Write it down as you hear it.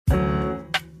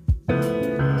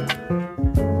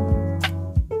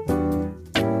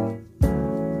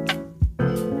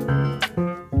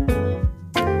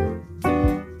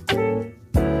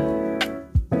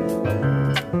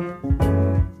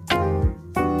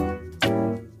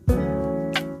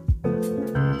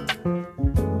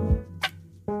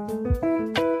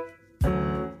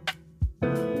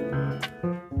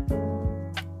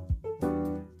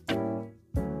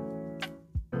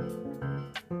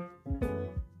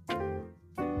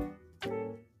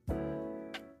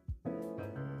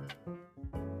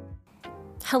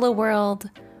Hello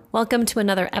world. Welcome to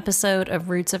another episode of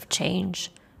Roots of Change,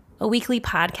 a weekly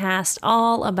podcast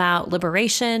all about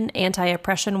liberation,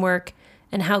 anti-oppression work,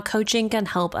 and how coaching can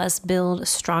help us build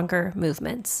stronger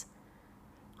movements.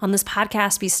 On this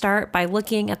podcast, we start by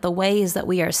looking at the ways that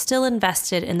we are still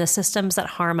invested in the systems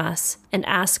that harm us and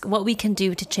ask what we can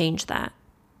do to change that.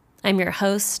 I'm your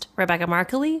host, Rebecca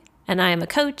Markley, and I am a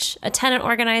coach, a tenant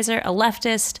organizer, a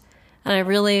leftist, and I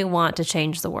really want to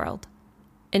change the world.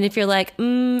 And if you're like,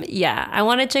 yeah, I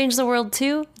want to change the world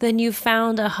too, then you've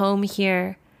found a home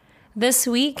here. This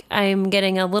week, I'm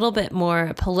getting a little bit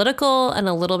more political and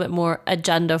a little bit more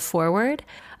agenda forward.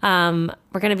 We're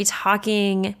going to be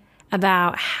talking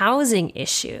about housing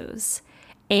issues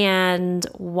and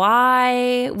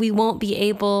why we won't be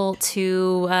able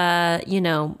to,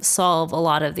 solve a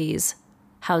lot of these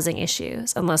housing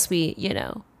issues unless we,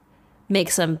 make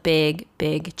some big,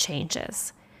 big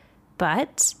changes.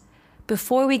 But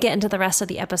before we get into the rest of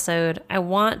the episode, I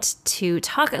want to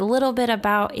talk a little bit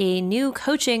about a new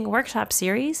coaching workshop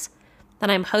series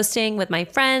that I'm hosting with my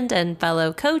friend and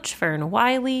fellow coach, Fern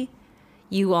Wiley.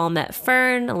 You all met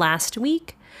Fern last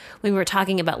week. We were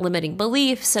talking about limiting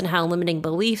beliefs and how limiting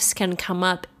beliefs can come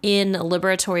up in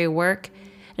liberatory work.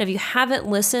 And if you haven't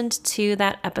listened to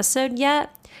that episode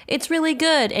yet, it's really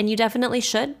good and you definitely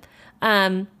should.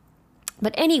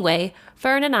 But anyway,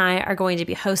 Fern and I are going to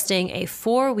be hosting a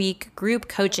 4-week group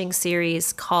coaching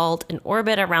series called An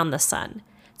Orbit Around the Sun.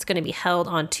 It's going to be held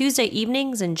on Tuesday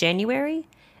evenings in January.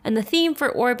 And the theme for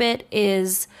Orbit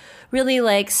is really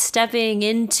like stepping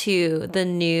into the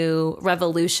new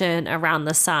revolution around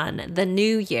the sun, the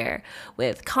new year,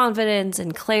 with confidence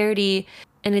and clarity.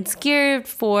 And it's geared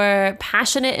for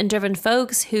passionate and driven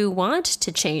folks who want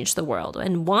to change the world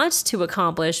and want to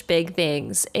accomplish big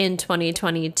things in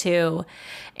 2022.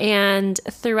 And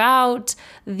throughout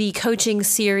the coaching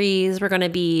series, we're going to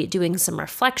be doing some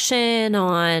reflection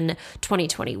on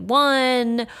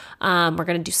 2021. We're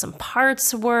going to do some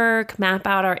parts work, map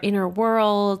out our inner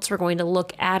worlds. We're going to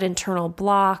look at internal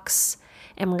blocks,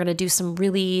 and we're going to do some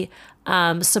really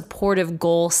supportive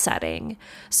goal setting.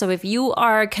 So if you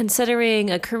are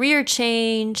considering a career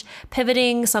change,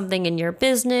 pivoting something in your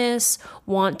business,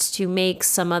 want to make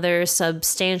some other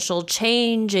substantial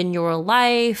change in your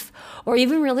life, or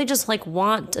even really just like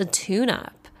want a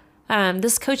tune-up,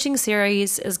 this coaching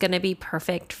series is going to be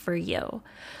perfect for you.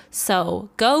 So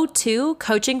go to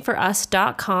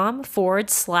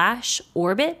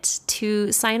coachingforus.com/orbit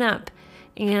to sign up.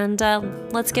 And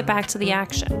let's get back to the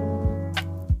action.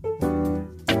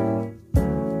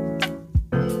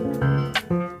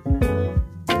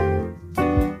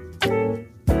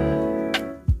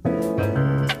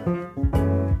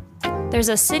 There's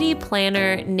a city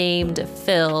planner named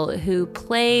Phil who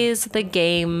plays the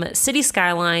game City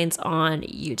Skylines on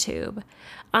YouTube.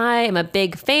 I am a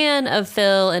big fan of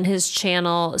Phil and his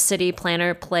channel City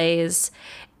Planner Plays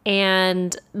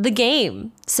and the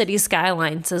game City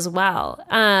Skylines as well.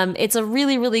 It's a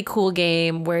really, really cool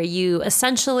game where you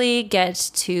essentially get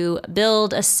to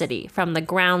build a city from the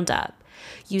ground up.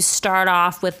 You start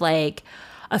off with like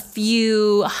a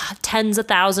few tens of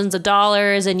thousands of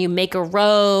dollars and you make a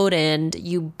road and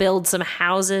you build some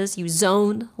houses. You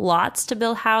zone lots to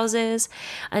build houses.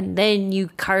 And then you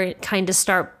kind of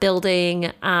start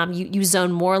building, you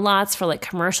zone more lots for like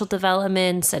commercial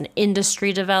developments and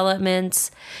industry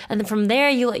developments. And then from there,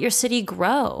 you let your city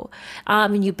grow.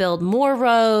 And you build more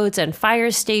roads and fire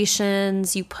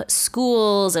stations. You put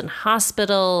schools and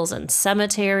hospitals and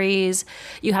cemeteries.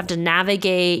 You have to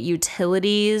navigate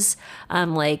utilities,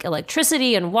 like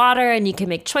electricity and water, and you can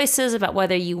make choices about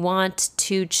whether you want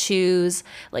to choose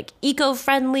like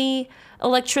eco-friendly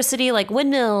electricity like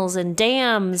windmills and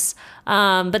dams,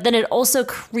 but then it also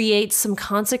creates some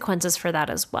consequences for that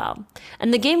as well.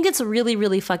 And the game gets really,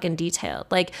 really fucking detailed.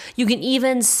 Like you can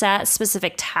even set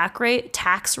specific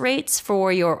tax rates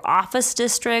for your office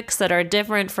districts that are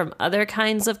different from other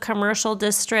kinds of commercial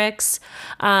districts.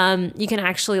 You can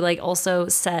actually like also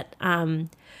set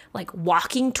like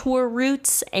walking tour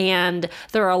routes, and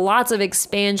there are lots of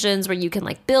expansions where you can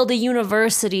like build a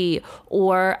university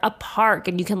or a park,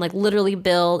 and you can like literally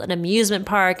build an amusement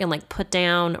park and like put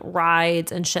down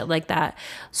rides and shit like that.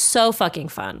 So fucking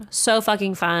fun.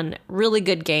 Really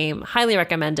good game. Highly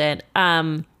recommend it.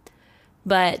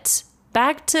 But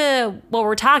back to what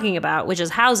we're talking about, which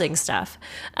is housing stuff.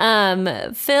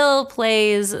 Phil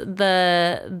plays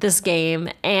this game,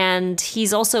 and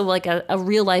he's also like a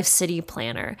real life city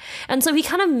planner. And so he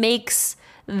kind of makes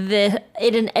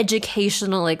it an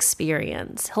educational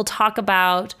experience. He'll talk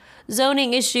about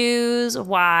zoning issues,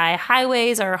 why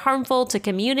highways are harmful to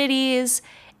communities,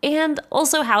 and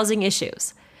also housing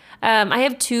issues. I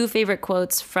have two favorite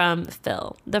quotes from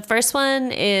Phil. The first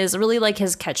one is really like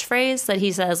his catchphrase that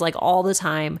he says like all the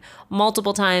time,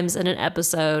 multiple times in an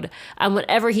episode.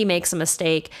 Whenever he makes a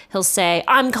mistake, he'll say,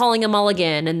 "I'm calling a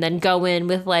mulligan," and then go in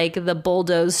with like the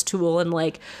bulldoze tool and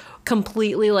like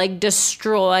completely like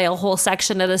destroy a whole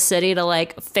section of the city to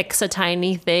like fix a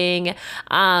tiny thing.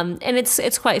 And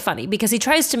it's quite funny because he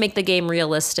tries to make the game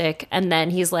realistic, and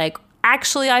then he's like,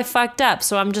 actually I fucked up,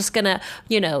 so I'm just gonna,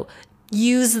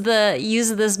 use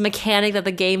this mechanic that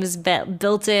the game is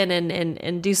built in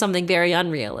and do something very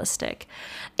unrealistic.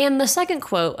 And the second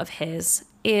quote of his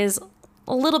is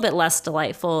a little bit less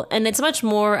delightful, and it's much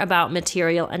more about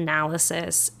material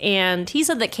analysis. And he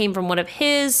said that came from one of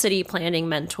his city planning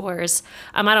mentors.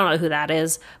 I don't know who that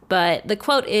is, but the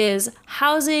quote is,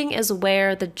 "Housing is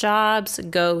where the jobs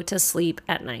go to sleep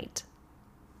at night."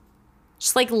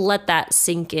 Just like let that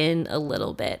sink in a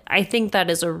little bit. I think that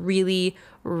is a really,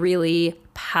 really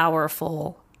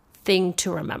powerful thing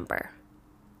to remember.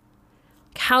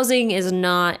 Housing is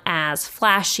not as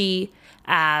flashy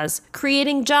as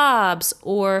creating jobs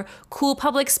or cool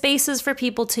public spaces for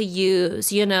people to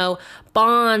use,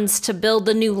 bonds to build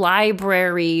a new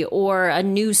library or a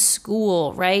new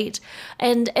school, right?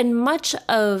 And much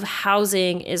of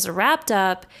housing is wrapped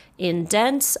up in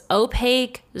dense,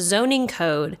 opaque zoning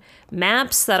code,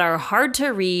 maps that are hard to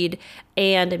read,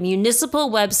 and municipal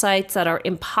websites that are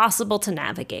impossible to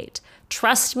navigate.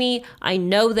 Trust me, I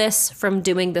know this from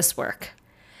doing this work.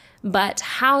 But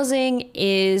housing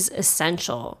is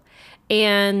essential.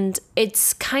 And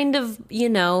it's kind of,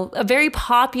 a very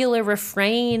popular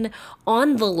refrain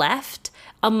on the left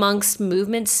amongst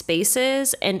movement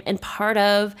spaces, and part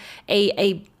of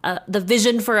the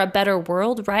vision for a better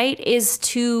world, right, is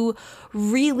to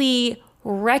really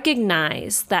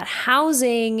recognize that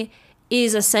housing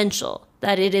is essential,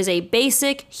 that it is a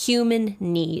basic human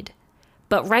need.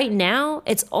 But right now,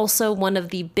 it's also one of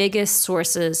the biggest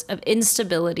sources of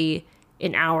instability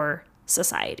in our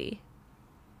society.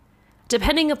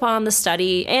 Depending upon the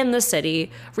study and the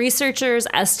city, researchers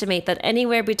estimate that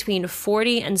anywhere between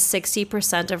 40 and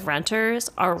 60% of renters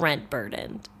are rent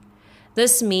burdened.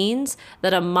 This means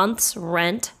that a month's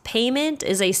rent payment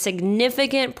is a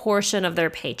significant portion of their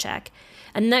paycheck,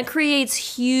 and that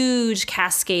creates huge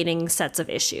cascading sets of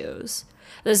issues.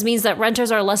 This means that renters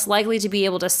are less likely to be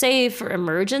able to save for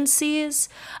emergencies.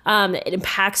 It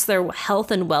impacts their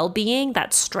health and well-being,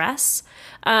 that stress.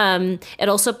 It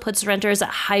also puts renters at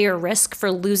higher risk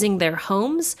for losing their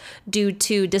homes due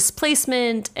to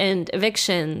displacement and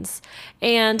evictions.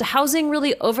 And housing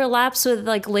really overlaps with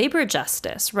like labor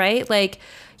justice, right? Like,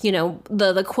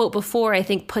 the quote before I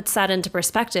think puts that into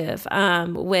perspective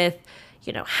with,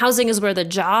 housing is where the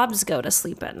jobs go to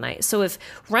sleep at night. So if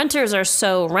renters are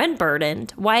so rent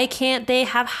burdened, why can't they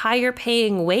have higher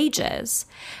paying wages?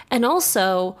 And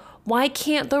also, why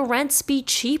can't the rents be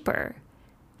cheaper?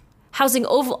 Housing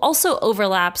also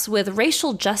overlaps with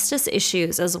racial justice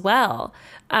issues as well.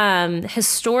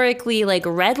 Historically, like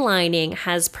redlining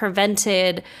has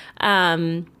prevented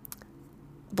Black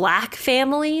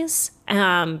families,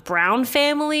 brown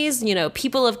families,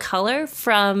 people of color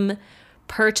from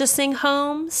purchasing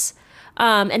homes.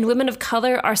 And women of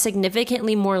color are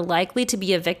significantly more likely to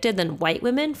be evicted than white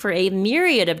women for a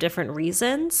myriad of different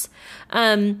reasons.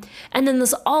 And then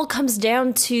this all comes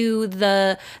down to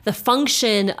the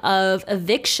function of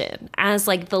eviction as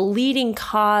like the leading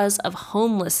cause of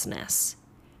homelessness.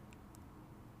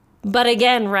 But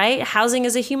again, right, housing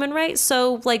is a human right.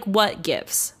 So like what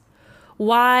gives?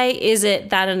 Why is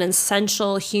it that an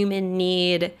essential human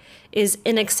need is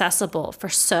inaccessible for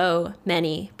so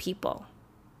many people?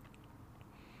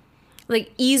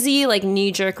 Like easy, like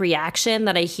knee-jerk reaction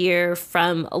that I hear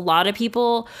from a lot of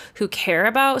people who care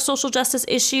about social justice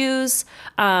issues,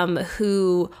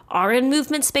 who are in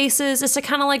movement spaces, is to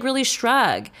kind of like really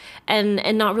shrug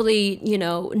and not really,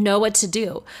 know what to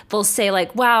do. They'll say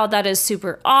like, wow, that is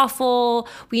super awful.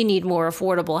 We need more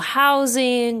affordable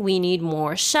housing. We need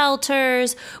more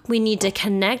shelters. We need to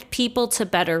connect people to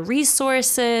better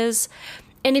resources.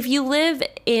 And if you live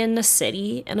in a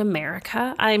city in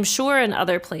America, I'm sure in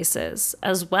other places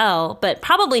as well, but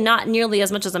probably not nearly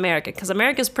as much as America, because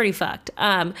America's pretty fucked.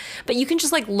 But you can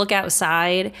just like look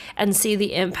outside and see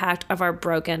the impact of our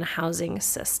broken housing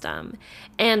system.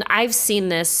 And I've seen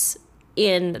this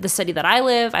in the city that I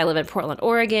live. I live in Portland,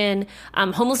 Oregon.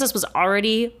 Homelessness was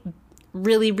already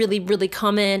really, really, really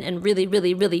common and really,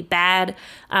 really, really bad,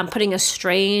 putting a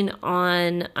strain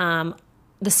on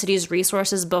the city's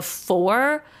resources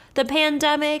before the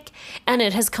pandemic, and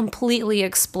it has completely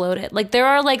exploded. Like there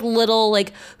are like little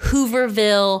like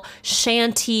Hooverville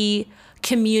shanty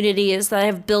communities that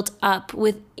have built up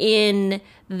within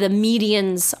the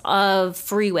medians of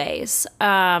freeways,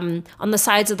 on the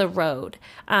sides of the road.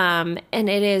 And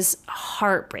it is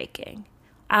heartbreaking,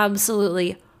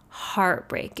 absolutely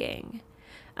heartbreaking.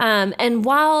 And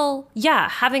while,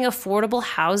 having affordable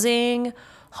housing,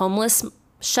 homeless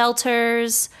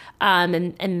shelters,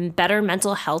 and better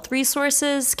mental health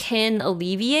resources can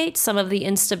alleviate some of the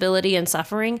instability and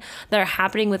suffering that are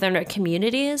happening within our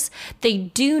communities, they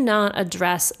do not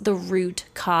address the root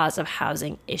cause of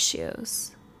housing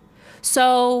issues.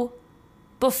 So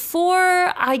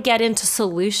before I get into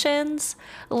solutions,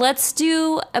 let's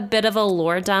do a bit of a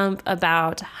lore dump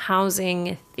about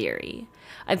housing theory.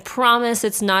 I promise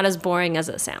it's not as boring as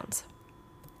it sounds.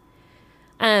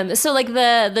 So like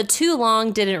the too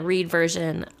long didn't read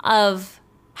version of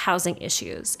housing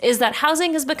issues is that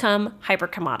housing has become hyper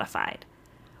commodified.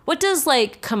 What does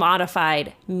like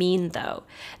commodified mean though?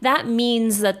 That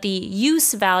means that the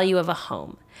use value of a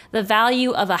home, the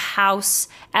value of a house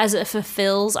as it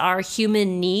fulfills our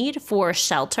human need for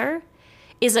shelter,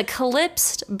 is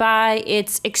eclipsed by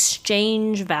its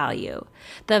exchange value,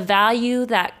 the value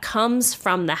that comes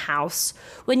from the house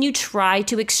when you try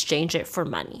to exchange it for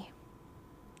money.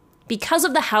 Because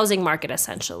of the housing market,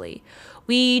 essentially,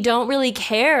 we don't really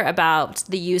care about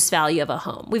the use value of a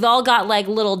home. We've all got like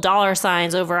little dollar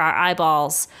signs over our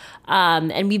eyeballs,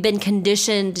 and we've been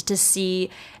conditioned to see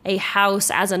a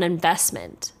house as an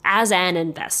investment,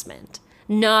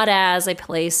 not as a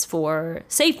place for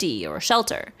safety or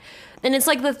shelter. And it's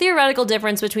like the theoretical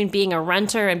difference between being a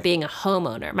renter and being a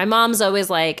homeowner. My mom's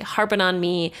always like harping on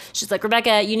me. She's like,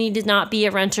 Rebecca, you need to not be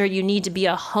a renter. You need to be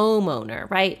a homeowner,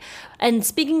 right? And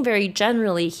speaking very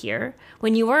generally here,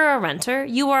 when you are a renter,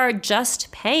 you are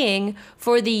just paying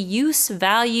for the use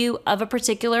value of a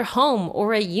particular home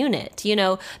or a unit. You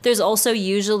know, there's also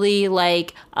usually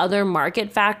like other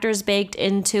market factors baked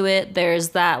into it. There's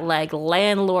that like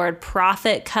landlord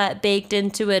profit cut baked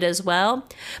into it as well.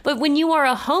 But when you are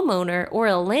a homeowner or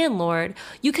a landlord,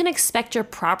 you can expect your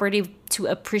property to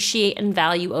appreciate in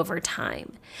value over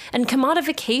time. And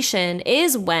commodification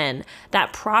is when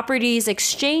that property's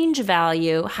exchange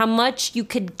value, how much you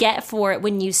could get for it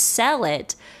when you sell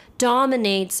it,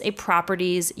 dominates a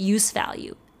property's use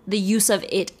value, the use of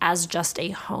it as just a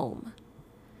home.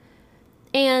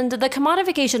 And the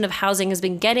commodification of housing has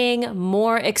been getting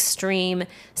more extreme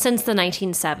since the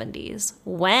 1970s,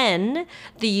 when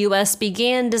the U.S.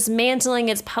 began dismantling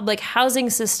its public housing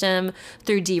system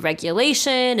through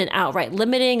deregulation and outright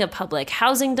limiting of public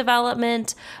housing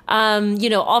development,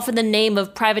 all for the name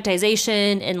of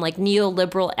privatization and like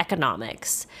neoliberal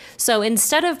economics. So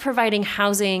instead of providing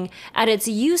housing at its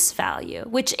use value,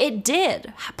 which it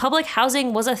did, public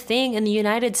housing was a thing in the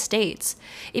United States,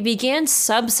 it began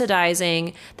subsidizing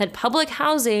that public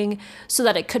housing so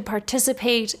that it could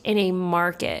participate in a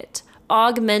market,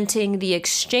 augmenting the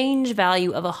exchange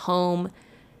value of a home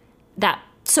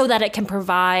so that it can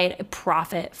provide a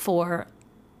profit for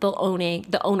the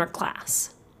owner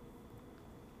class.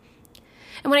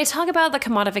 And when I talk about the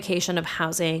commodification of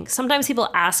housing, sometimes people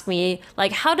ask me,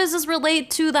 like, how does this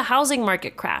relate to the housing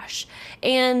market crash?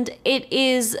 And it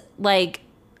is like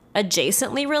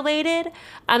adjacently related.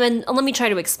 And let me try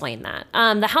to explain that.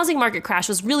 The housing market crash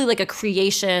was really like a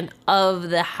creation of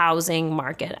the housing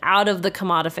market out of the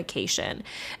commodification.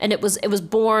 And it was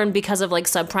born because of like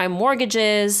subprime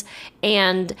mortgages,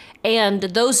 and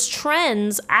those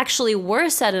trends actually were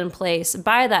set in place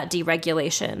by that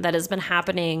deregulation that has been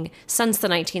happening since the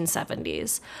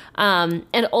 1970s.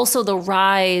 And also the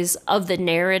rise of the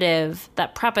narrative,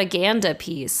 that propaganda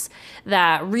piece,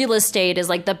 that real estate is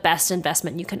like the best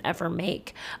investment you can ever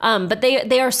make. But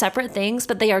they are separate things,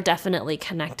 but they are definitely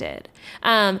connected.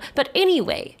 But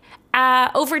anyway,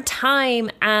 over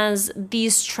time, as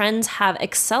these trends have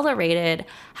accelerated,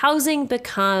 housing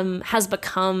has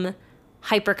become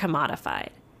hyper commodified.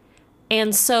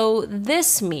 And so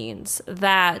this means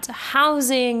that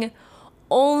housing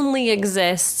only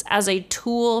exists as a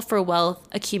tool for wealth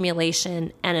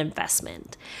accumulation and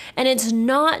investment. And it's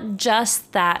not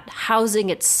just that housing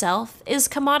itself is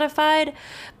commodified,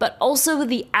 but also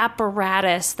the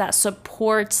apparatus that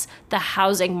supports the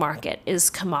housing market is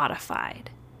commodified.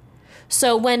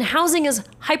 So when housing is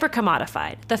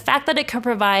hyper-commodified, the fact that it can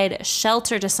provide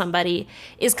shelter to somebody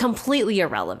is completely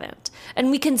irrelevant.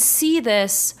 And we can see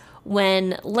this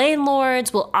when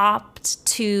landlords will opt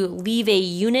to leave a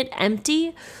unit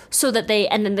empty so that they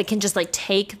can just like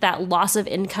take that loss of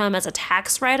income as a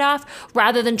tax write-off,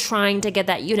 rather than trying to get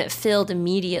that unit filled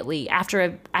immediately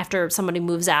after somebody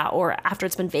moves out or after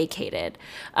it's been vacated.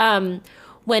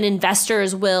 when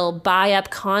investors will buy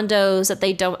up condos that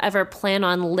they don't ever plan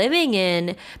on living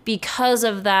in because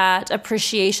of that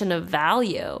appreciation of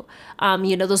value.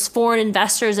 Those foreign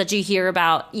investors that you hear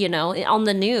about, on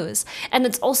the news. And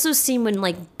it's also seen when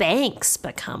like banks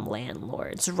become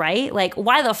landlords, right? Like,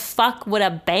 why the fuck would a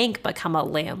bank become a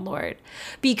landlord?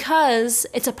 Because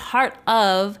it's a part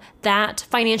of that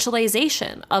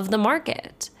financialization of the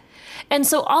market. And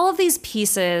so all of these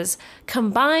pieces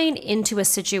combine into a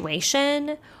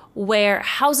situation where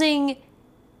housing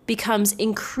becomes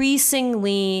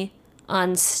increasingly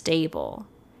unstable,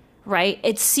 right?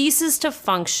 It ceases to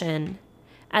function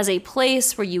as a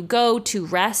place where you go to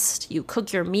rest, you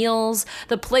cook your meals,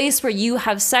 the place where you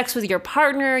have sex with your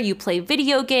partner, you play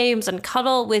video games and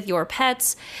cuddle with your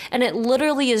pets, and it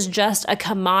literally is just a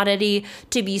commodity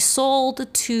to be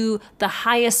sold to the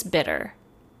highest bidder.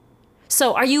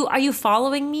 So are you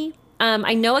following me?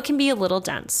 I know it can be a little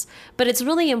dense, but it's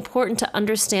really important to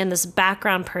understand this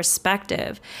background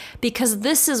perspective, because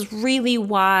this is really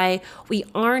why we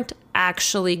aren't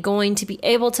actually going to be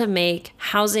able to make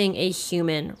housing a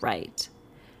human right.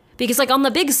 Because like on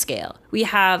the big scale, we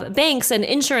have banks and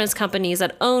insurance companies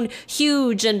that own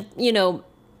huge and,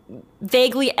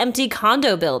 vaguely empty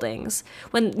condo buildings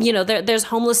when, there's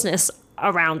homelessness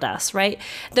around us, right?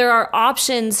 There are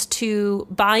options to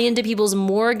buy into people's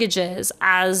mortgages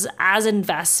as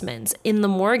investments in the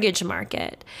mortgage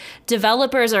market.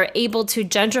 Developers are able to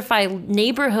gentrify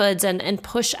neighborhoods and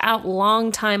push out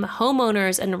longtime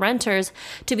homeowners and renters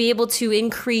to be able to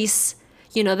increase,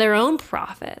 their own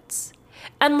profits.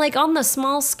 And like on the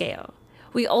small scale,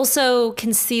 we also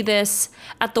can see this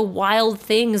at the wild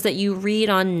things that you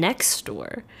read on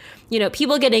Nextdoor.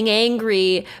 People getting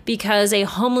angry because a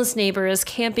homeless neighbor is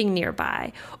camping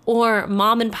nearby, or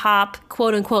mom and pop,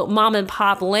 quote unquote, mom and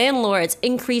pop landlords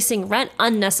increasing rent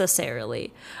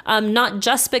unnecessarily. Not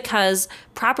just because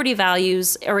property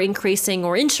values are increasing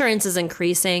or insurance is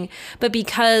increasing, but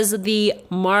because the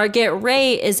market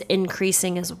rate is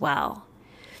increasing as well.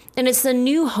 And it's the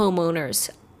new homeowners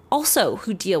also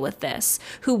who deal with this,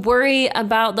 who worry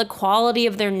about the quality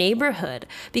of their neighborhood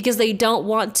because they don't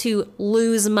want to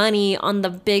lose money on the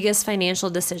biggest financial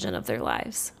decision of their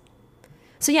lives.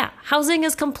 So yeah, housing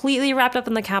is completely wrapped up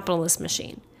in the capitalist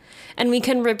machine. And we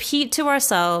can repeat to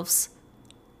ourselves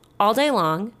all day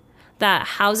long that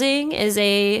housing is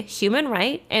a human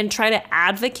right and try to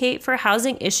advocate for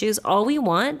housing issues all we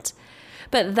want,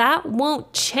 but that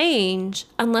won't change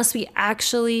unless we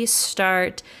actually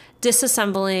start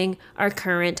disassembling our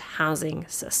current housing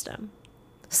system.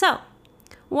 So,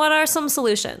 what are some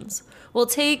solutions? We'll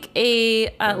take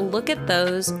a look at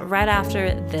those right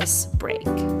after this break.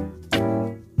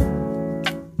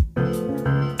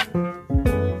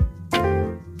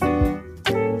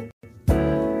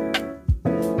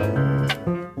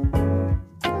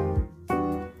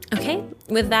 Okay,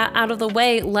 with that out of the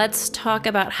way, let's talk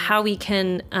about how we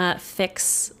can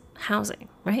fix housing,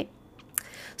 right?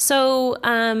 So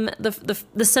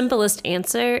the simplest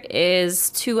answer is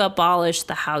to abolish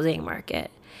the housing market.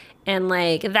 And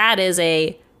like that is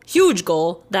a huge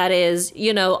goal that is,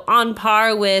 on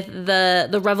par with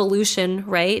the revolution,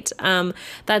 right?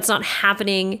 That's not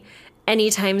happening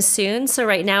anytime soon. So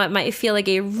right now it might feel like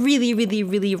a really, really,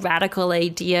 really radical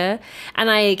idea.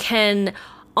 And I can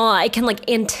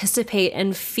like anticipate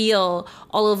and feel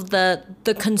all of the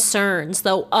concerns,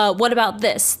 what about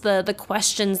this, the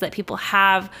questions that people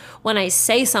have when I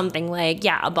say something like,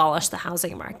 yeah, abolish the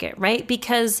housing market, right?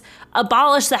 Because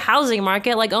abolish the housing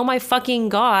market, like, oh my fucking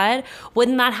God,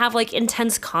 wouldn't that have like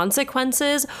intense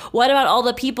consequences? What about all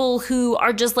the people who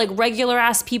are just like regular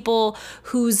ass people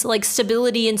whose like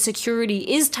stability and security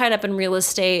is tied up in real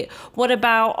estate? What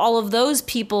about all of those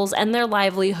peoples and their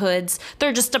livelihoods?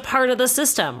 They're just a part of the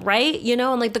system, right?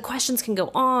 And like the questions can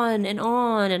go on and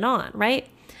on and on, right?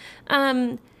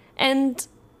 And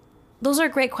those are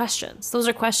great questions. Those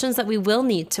are questions that we will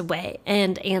need to weigh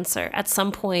and answer at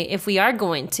some point if we are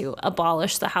going to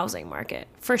abolish the housing market,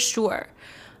 for sure.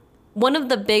 One of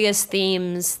the biggest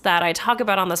themes that I talk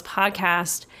about on this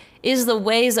podcast is the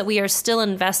ways that we are still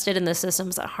invested in the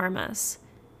systems that harm us.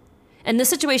 And this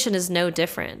situation is no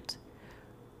different.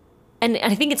 And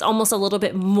I think it's almost a little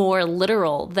bit more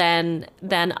literal than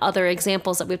other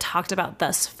examples that we've talked about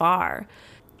thus far.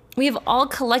 We've all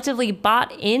collectively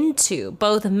bought into,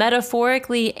 both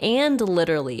metaphorically and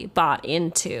literally bought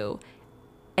into,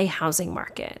 a housing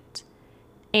market.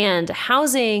 And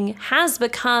housing has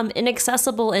become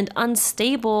inaccessible and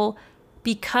unstable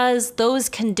because those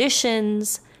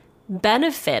conditions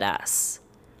benefit us.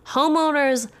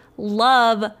 Homeowners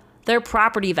love their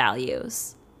property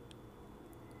values.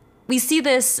 We see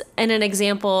this in an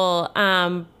example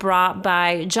brought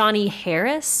by Johnny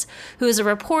Harris, who is a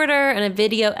reporter and a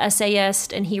video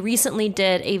essayist, and he recently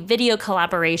did a video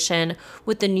collaboration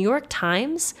with the New York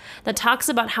Times that talks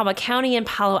about how a county in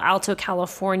Palo Alto,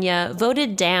 California,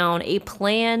 voted down a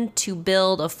plan to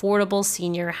build affordable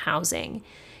senior housing.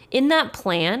 In that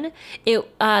plan,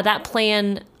 that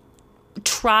plan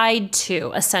tried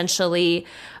to essentially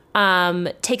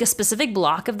take a specific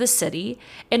block of the city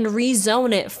and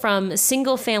rezone it from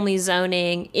single-family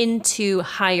zoning into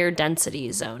higher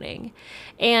density zoning.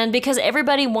 And because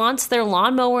everybody wants their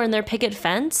lawnmower and their picket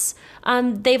fence,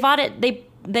 they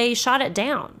shot it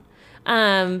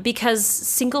down because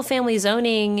single-family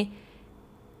zoning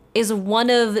is one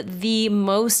of the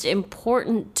most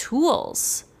important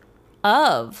tools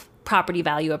of property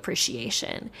value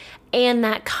appreciation, and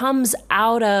that comes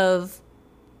out of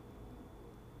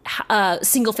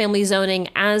single-family zoning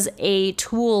as a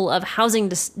tool of housing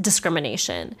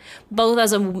discrimination, both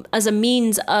as a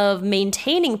means of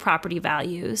maintaining property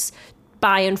values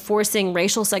by enforcing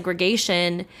racial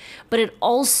segregation, but it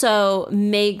also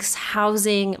makes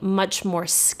housing much more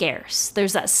scarce.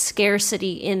 There's that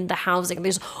scarcity in the housing.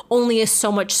 There's only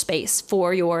so much space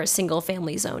for your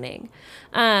single-family zoning.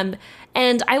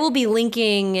 And I will be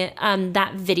linking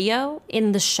that video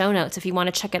in the show notes if you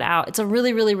want to check it out. It's a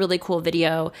really, really, really cool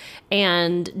video.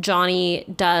 And Johnny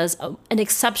does an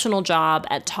exceptional job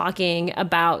at talking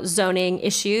about zoning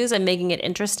issues and making it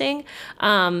interesting.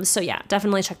 So yeah,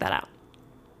 definitely check that out.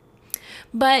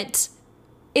 But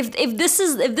if this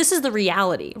is the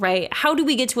reality, right? How do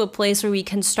we get to a place where we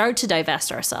can start to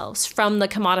divest ourselves from the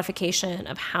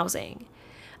commodification of housing?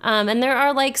 And there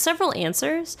are several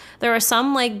answers. There are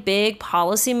some big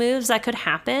policy moves that could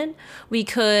happen. We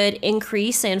could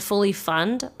increase and fully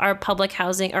fund our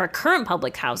current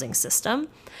public housing system.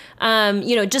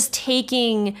 Just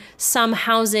taking some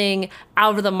housing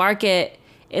out of the market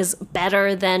is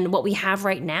better than what we have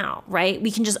right now, right?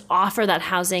 We can just offer that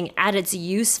housing at its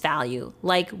use value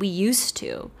like we used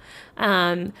to.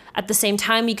 At the same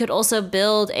time, you could also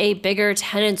build a bigger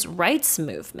tenants' rights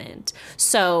movement.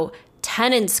 So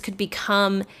tenants could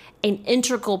become an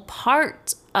integral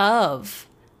part of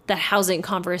the housing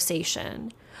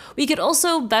conversation. We could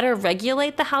also better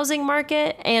regulate the housing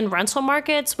market and rental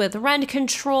markets with rent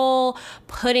control,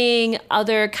 putting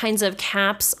other kinds of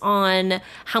caps on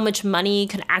how much money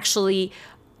could actually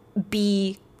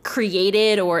be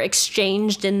created or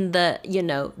exchanged in the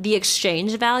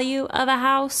exchange value of a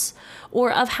house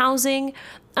or of housing.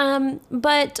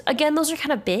 But again, those are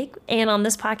kind of big. And on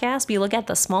this podcast, we look at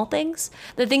the small things,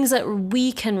 the things that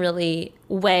we can really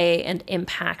weigh and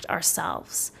impact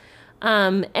ourselves.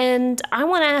 And I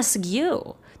want to ask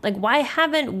you, why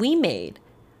haven't we made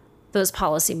those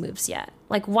policy moves yet?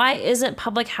 Why isn't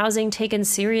public housing taken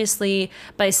seriously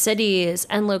by cities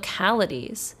and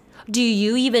localities? Do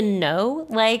you even know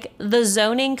the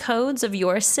zoning codes of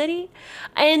your city?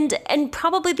 And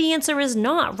probably the answer is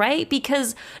not, right?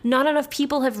 Because not enough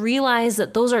people have realized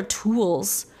that those are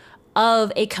tools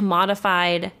of a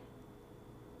commodified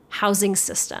housing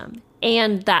system,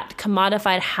 and that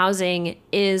commodified housing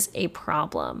is a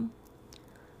problem.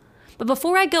 But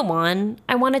before I go on,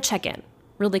 I want to check in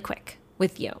really quick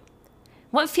with you.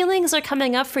 What feelings are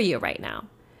coming up for you right now?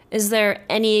 Is there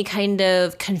any kind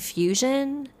of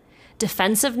confusion,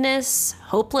 defensiveness,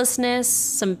 hopelessness,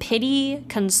 some pity,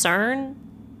 concern?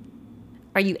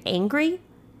 Are you angry?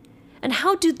 And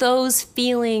how do those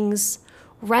feelings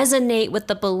resonate with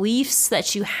the beliefs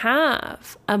that you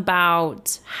have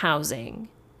about housing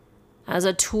as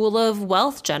a tool of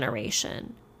wealth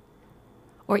generation,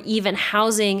 or even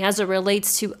housing as it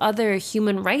relates to other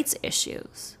human rights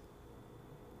issues?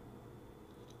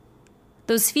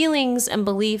 Those feelings and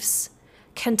beliefs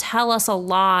can tell us a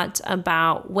lot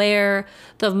about where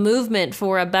the movement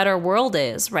for a better world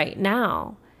is right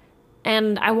now.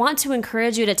 And I want to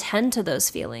encourage you to tend to those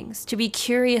feelings, to be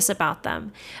curious about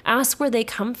them, ask where they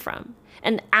come from,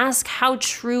 and ask how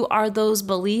true are those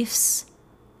beliefs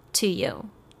to you.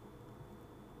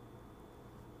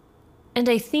 And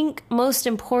I think most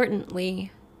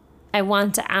importantly, I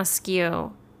want to ask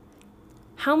you,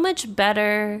 how much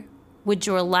better would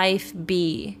your life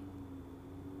be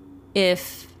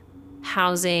if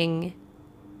housing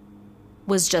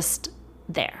was just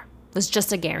there, was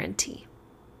just a guarantee?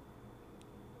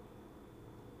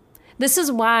 This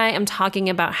is why I'm talking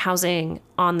about housing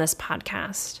on this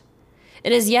podcast.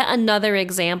 It is yet another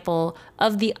example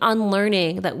of the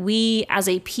unlearning that we as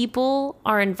a people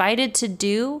are invited to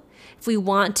do if we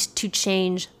want to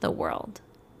change the world.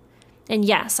 And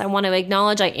yes, I want to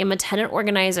acknowledge I am a tenant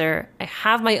organizer. I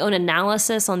have my own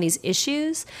analysis on these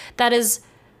issues that is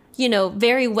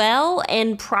very well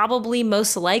and probably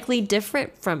most likely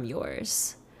different from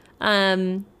yours.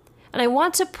 And I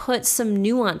want to put some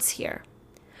nuance here.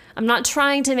 I'm not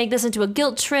trying to make this into a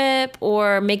guilt trip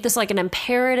or make this like an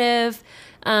imperative,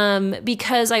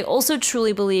 because I also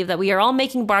truly believe that we are all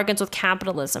making bargains with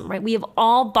capitalism, right? We have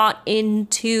all bought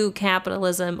into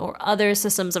capitalism or other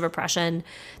systems of oppression.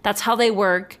 That's how they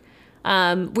work.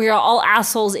 We are all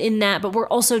assholes in that, but we're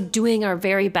also doing our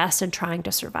very best and trying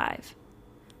to survive.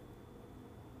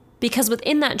 Because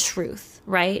within that truth,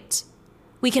 right,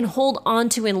 we can hold on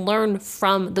to and learn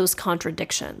from those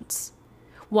contradictions.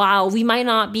 While we might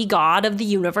not be God of the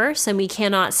universe and we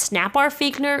cannot snap our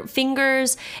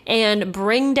fingers and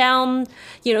bring down,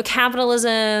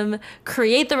 capitalism,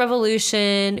 create the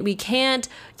revolution, we can't,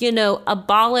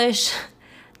 abolish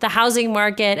the housing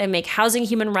market and make housing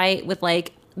human right with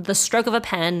like the stroke of a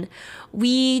pen.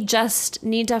 We just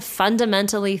need to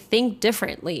fundamentally think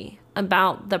differently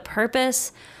about the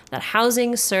purpose that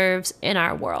housing serves in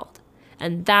our world.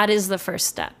 And that is the first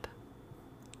step.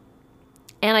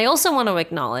 And I also want to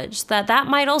acknowledge that that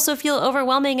might also feel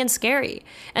overwhelming and scary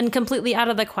and completely out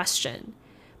of the question.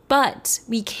 But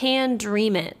we can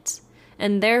dream it,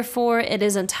 and therefore it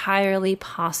is entirely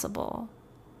possible.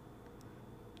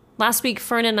 Last week,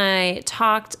 Fern and I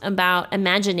talked about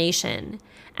imagination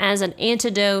as an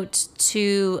antidote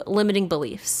to limiting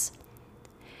beliefs,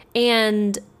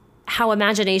 and how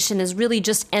imagination is really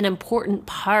just an important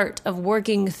part of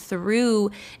working through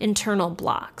internal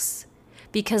blocks.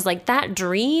 Because like that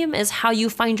dream is how you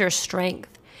find your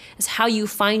strength, is how you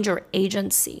find your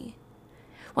agency.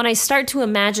 When I start to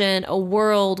imagine a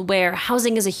world where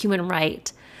housing is a human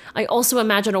right, I also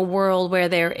imagine a world where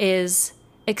there is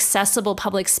accessible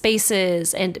public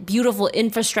spaces and beautiful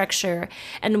infrastructure,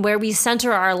 and where we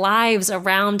center our lives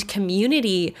around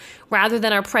community rather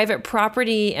than our private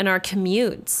property and our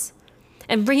commutes.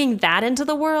 And bringing that into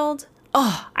the world,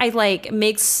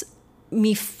 makes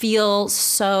me feel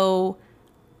so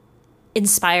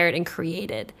inspired and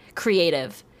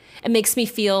creative. It makes me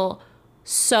feel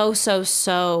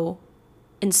so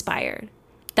inspired.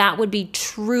 That would be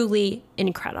truly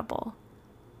incredible.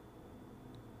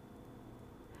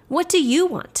 What do you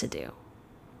want to do?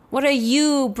 What are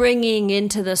you bringing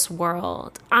into this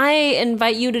world? I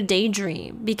invite you to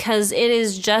daydream, because it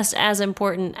is just as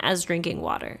important as drinking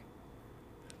water.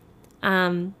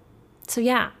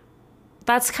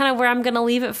 That's kind of where I'm going to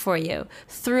leave it for you.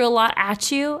 Threw a lot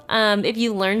at you. If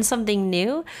you learned something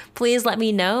new, please let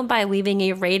me know by leaving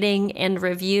a rating and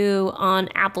review on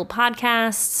Apple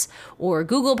Podcasts or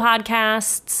Google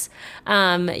Podcasts.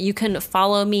 You can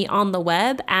follow me on the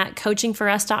web at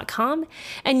coachingforus.com,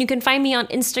 and you can find me on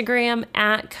Instagram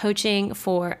at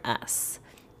coachingforus.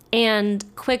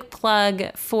 And quick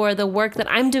plug for the work that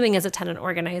I'm doing as a tenant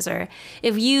organizer.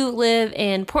 If you live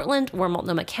in Portland or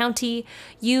Multnomah County,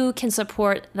 you can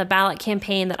support the ballot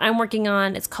campaign that I'm working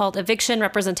on. It's called Eviction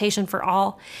Representation for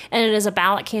All, and it is a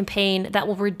ballot campaign that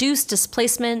will reduce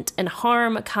displacement and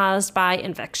harm caused by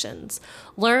evictions.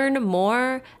 Learn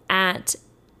more at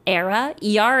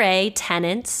ERA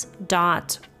tenants.org.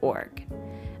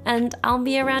 And I'll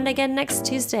be around again next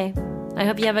Tuesday. I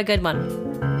hope you have a good one.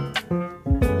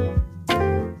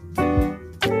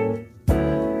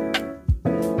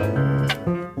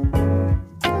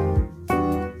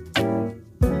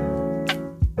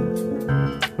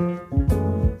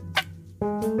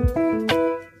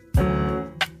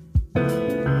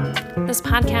 This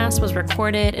podcast was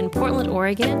recorded in Portland,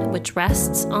 Oregon, which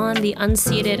rests on the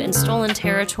unceded and stolen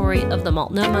territory of the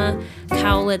Multnomah,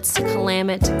 Cowlitz,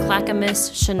 Willamette,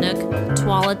 Clackamas, Chinook,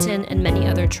 Tualatin, and many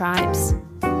other tribes.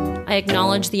 I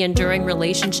acknowledge the enduring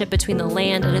relationship between the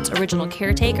land and its original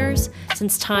caretakers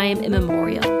since time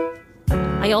immemorial.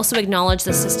 I also acknowledge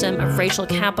the system of racial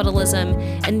capitalism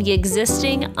and the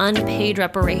existing unpaid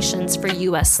reparations for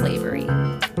U.S. slavery.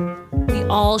 We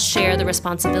all share the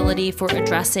responsibility for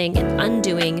addressing and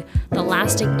undoing the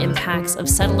lasting impacts of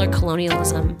settler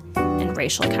colonialism and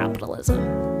racial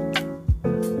capitalism.